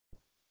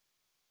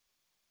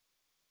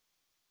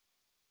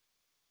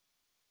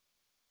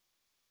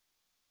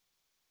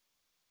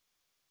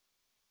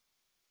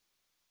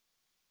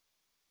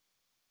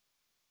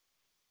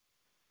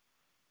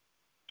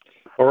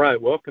All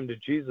right, welcome to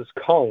Jesus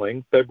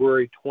Calling,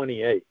 February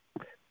 28th.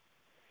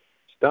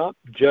 Stop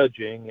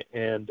judging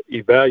and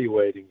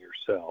evaluating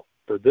yourself,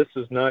 for this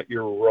is not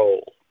your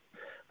role.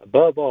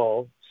 Above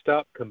all,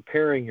 stop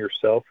comparing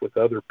yourself with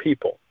other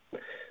people.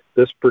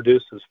 This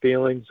produces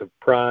feelings of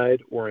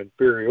pride or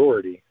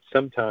inferiority,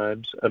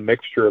 sometimes a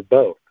mixture of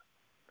both.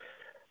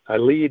 I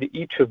lead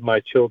each of my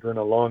children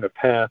along a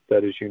path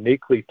that is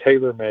uniquely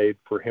tailor-made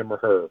for him or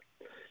her.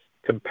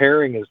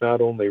 Comparing is not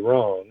only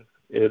wrong,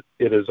 it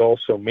is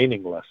also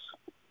meaningless.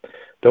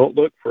 Don't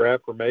look for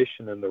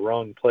affirmation in the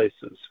wrong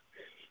places,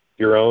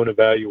 your own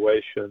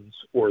evaluations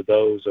or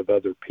those of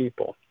other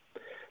people.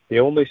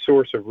 The only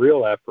source of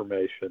real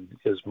affirmation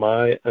is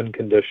my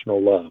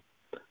unconditional love.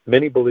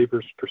 Many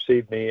believers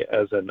perceive me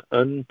as an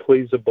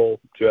unpleasable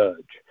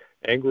judge,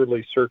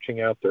 angrily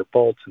searching out their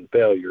faults and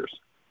failures.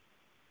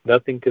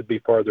 Nothing could be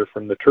farther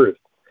from the truth.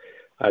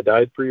 I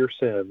died for your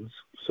sins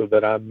so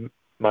that I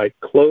might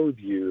clothe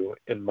you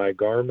in my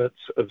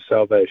garments of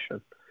salvation.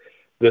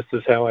 This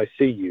is how I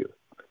see you,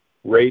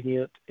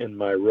 radiant in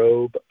my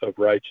robe of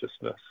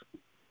righteousness.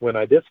 When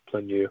I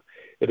discipline you,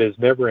 it is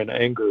never in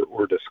anger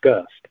or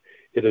disgust.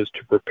 It is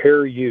to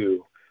prepare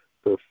you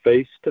for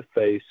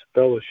face-to-face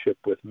fellowship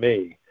with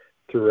me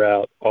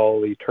throughout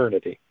all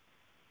eternity.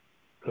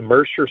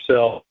 Immerse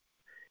yourself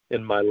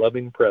in my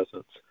loving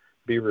presence.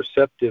 Be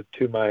receptive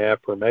to my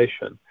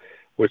affirmation,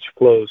 which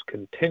flows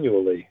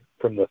continually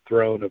from the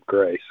throne of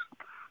grace.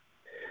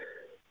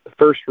 The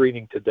first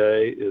reading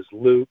today is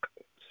Luke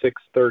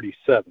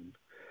 6:37.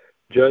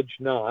 Judge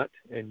not,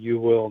 and you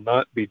will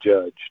not be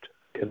judged.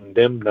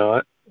 Condemn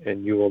not,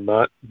 and you will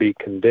not be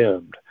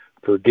condemned.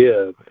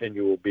 Forgive, and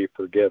you will be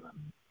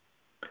forgiven.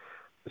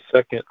 The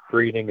second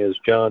reading is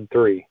John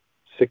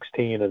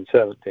 3:16 and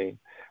 17.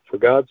 For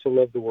God so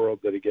loved the world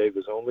that he gave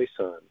his only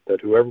Son,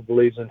 that whoever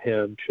believes in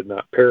him should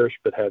not perish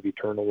but have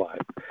eternal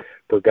life.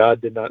 For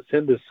God did not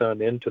send his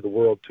Son into the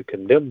world to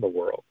condemn the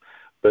world,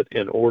 but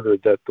in order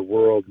that the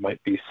world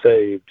might be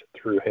saved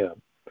through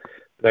him.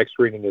 The next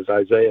reading is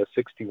Isaiah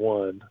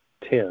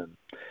 61:10.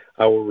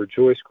 I will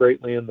rejoice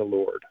greatly in the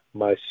Lord.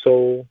 My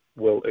soul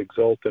will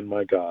exult in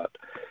my God.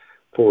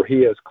 For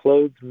he has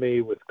clothed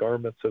me with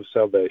garments of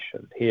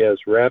salvation. He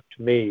has wrapped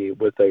me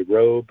with a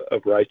robe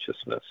of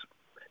righteousness.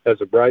 As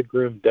a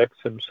bridegroom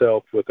decks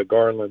himself with a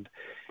garland,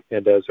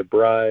 and as a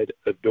bride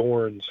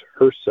adorns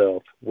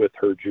herself with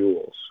her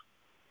jewels.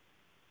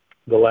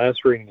 The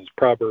last reading is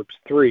Proverbs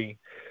 3:11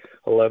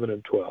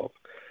 and 12.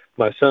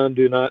 My son,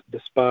 do not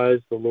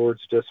despise the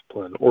Lord's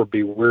discipline, or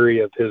be weary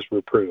of his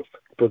reproof.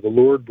 For the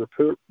Lord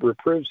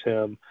reproves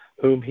him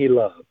whom he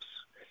loves,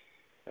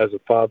 as a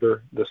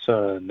father the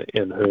son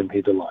in whom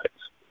he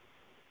delights.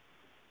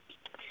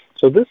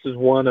 So this is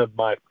one of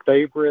my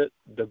favorite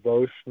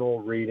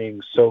devotional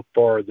readings so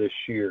far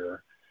this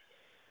year,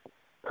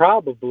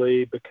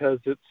 probably because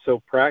it's so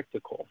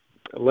practical.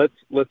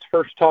 Let's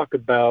first talk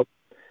about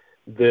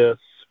this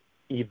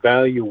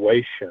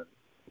evaluation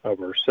of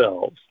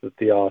ourselves that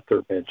the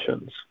author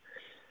mentions.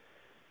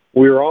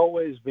 We're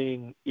always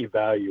being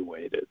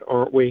evaluated,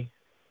 aren't we?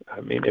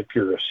 I mean, if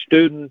you're a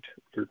student,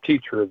 your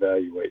teacher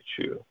evaluates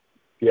you.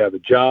 If you have a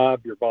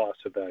job, your boss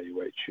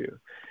evaluates you.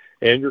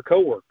 And your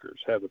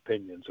coworkers have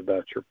opinions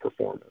about your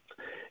performance.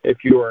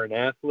 If you are an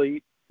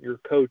athlete, your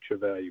coach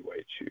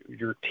evaluates you.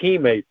 Your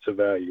teammates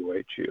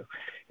evaluate you.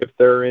 If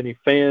there are any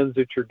fans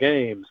at your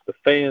games, the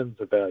fans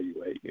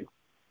evaluate you.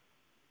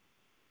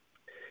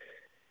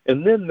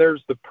 And then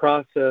there's the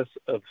process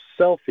of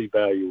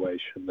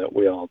self-evaluation that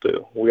we all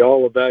do. We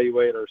all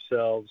evaluate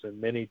ourselves in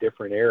many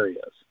different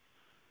areas.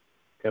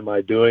 Am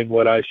I doing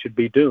what I should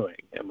be doing?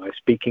 Am I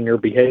speaking or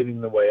behaving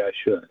the way I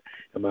should?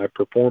 Am I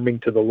performing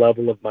to the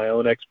level of my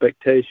own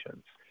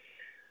expectations?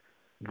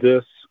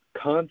 This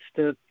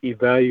constant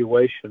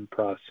evaluation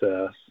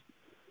process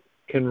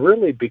can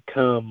really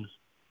become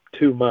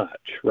too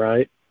much,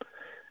 right?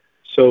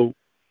 So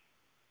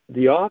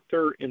the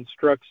author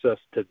instructs us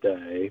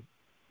today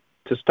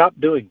to stop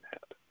doing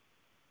that.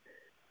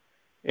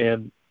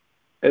 And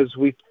as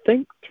we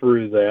think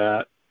through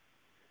that,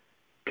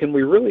 can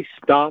we really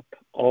stop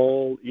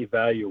all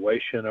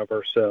evaluation of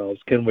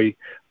ourselves? Can we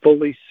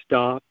fully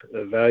stop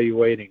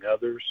evaluating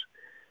others?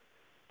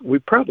 We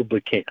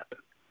probably can't.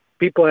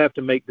 People have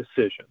to make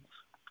decisions.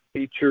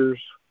 Teachers,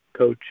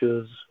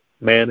 coaches,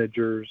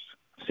 managers,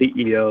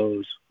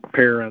 CEOs,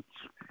 parents,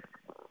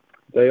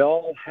 they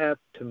all have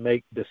to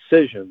make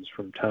decisions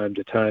from time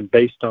to time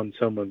based on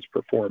someone's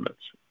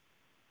performance.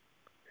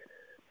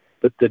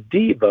 But the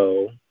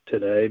Devo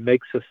today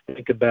makes us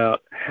think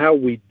about how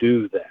we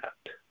do that.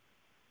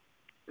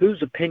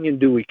 Whose opinion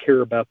do we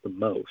care about the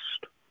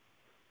most?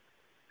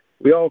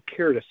 We all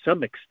care to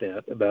some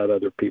extent about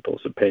other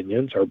people's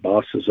opinions, our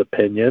boss's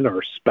opinion,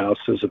 our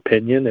spouse's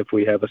opinion, if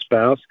we have a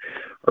spouse,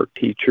 our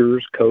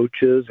teachers,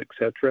 coaches,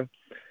 etc.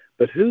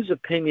 But whose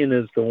opinion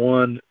is the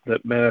one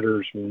that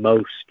matters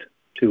most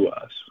to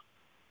us?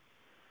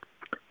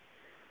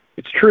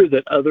 It's true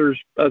that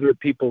other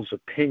people's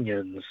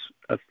opinions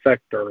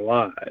affect our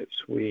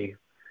lives. We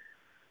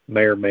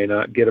may or may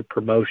not get a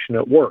promotion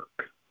at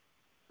work.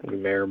 We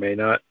may or may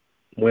not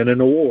win an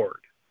award.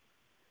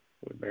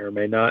 We may or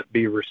may not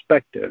be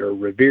respected or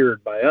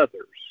revered by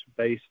others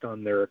based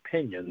on their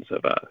opinions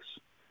of us.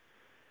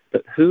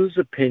 But whose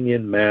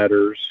opinion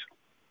matters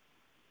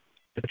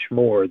much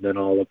more than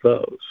all of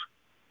those?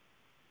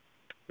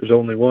 There's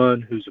only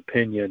one whose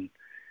opinion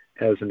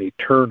has an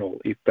eternal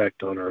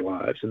effect on our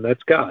lives, and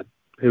that's God,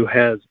 who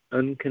has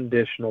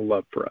unconditional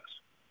love for us.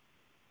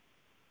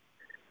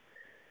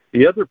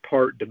 The other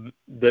part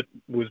that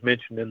was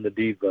mentioned in the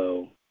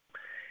Devo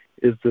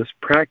is this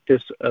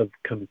practice of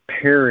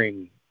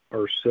comparing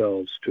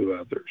ourselves to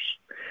others.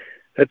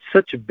 That's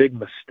such a big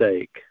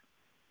mistake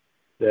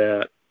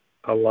that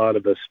a lot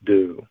of us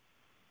do.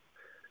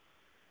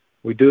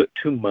 We do it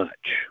too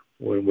much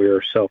when we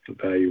are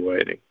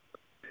self-evaluating.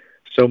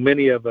 So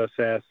many of us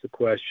ask the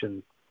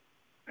question,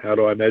 how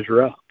do I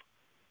measure up?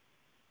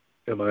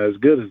 Am I as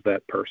good as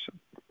that person?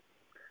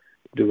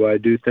 Do I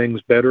do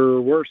things better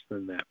or worse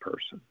than that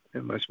person?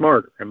 Am I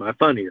smarter? Am I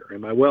funnier?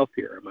 Am I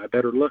wealthier? Am I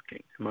better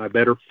looking? Am I a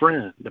better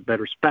friend, a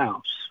better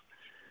spouse,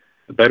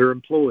 a better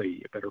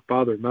employee, a better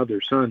father, mother,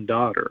 son,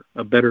 daughter,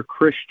 a better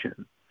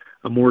Christian,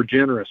 a more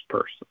generous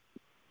person?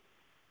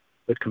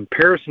 The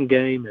comparison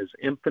game is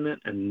infinite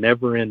and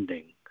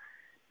never-ending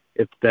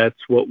if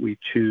that's what we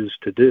choose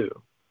to do.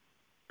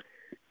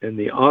 And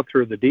the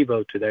author of the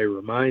Devo today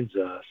reminds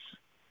us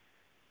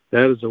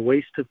that is a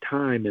waste of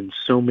time in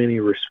so many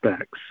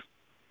respects.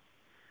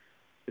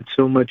 It's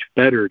so much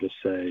better to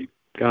say,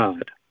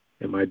 God,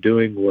 am I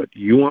doing what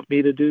you want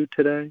me to do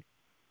today?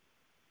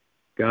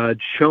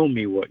 God, show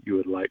me what you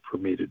would like for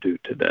me to do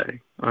today.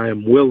 I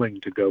am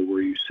willing to go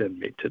where you send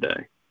me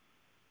today.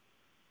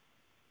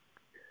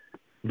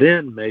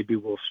 Then maybe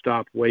we'll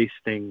stop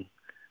wasting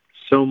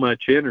so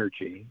much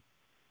energy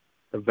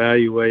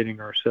evaluating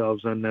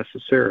ourselves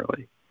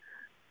unnecessarily.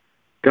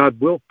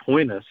 God will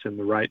point us in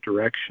the right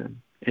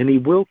direction, and he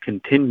will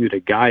continue to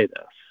guide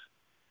us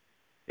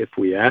if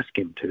we ask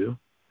him to,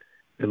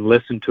 and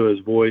listen to his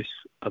voice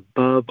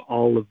above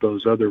all of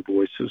those other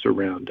voices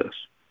around us.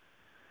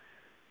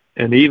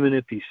 And even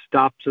if he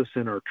stops us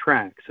in our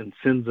tracks and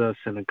sends us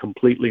in a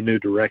completely new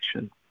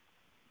direction,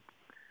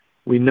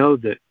 we know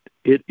that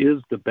it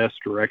is the best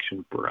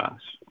direction for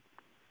us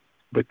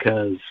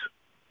because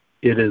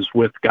it is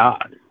with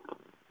God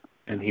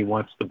and he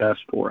wants the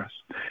best for us.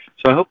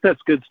 So I hope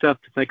that's good stuff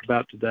to think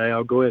about today.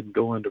 I'll go ahead and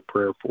go into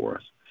prayer for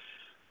us.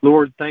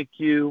 Lord, thank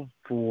you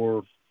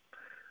for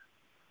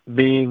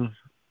being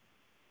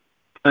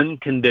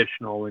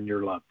unconditional in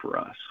your love for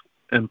us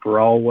and for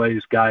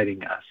always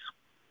guiding us.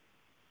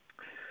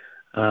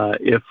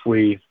 If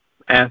we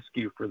ask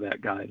you for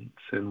that guidance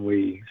and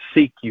we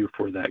seek you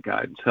for that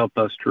guidance, help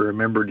us to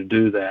remember to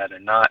do that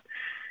and not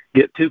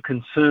get too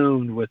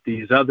consumed with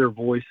these other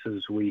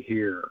voices we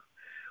hear,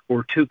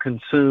 or too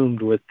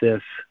consumed with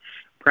this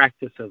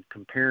practice of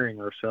comparing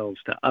ourselves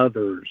to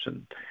others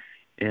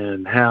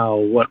and how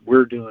what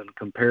we're doing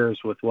compares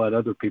with what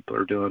other people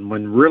are doing,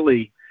 when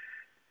really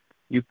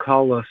you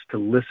call us to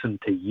listen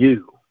to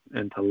you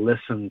and to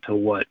listen to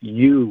what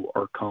you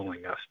are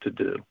calling us to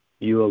do,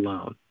 you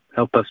alone.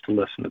 Help us to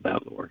listen to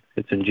that, Lord.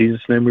 It's in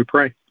Jesus' name we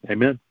pray.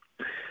 Amen.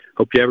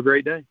 Hope you have a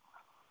great day.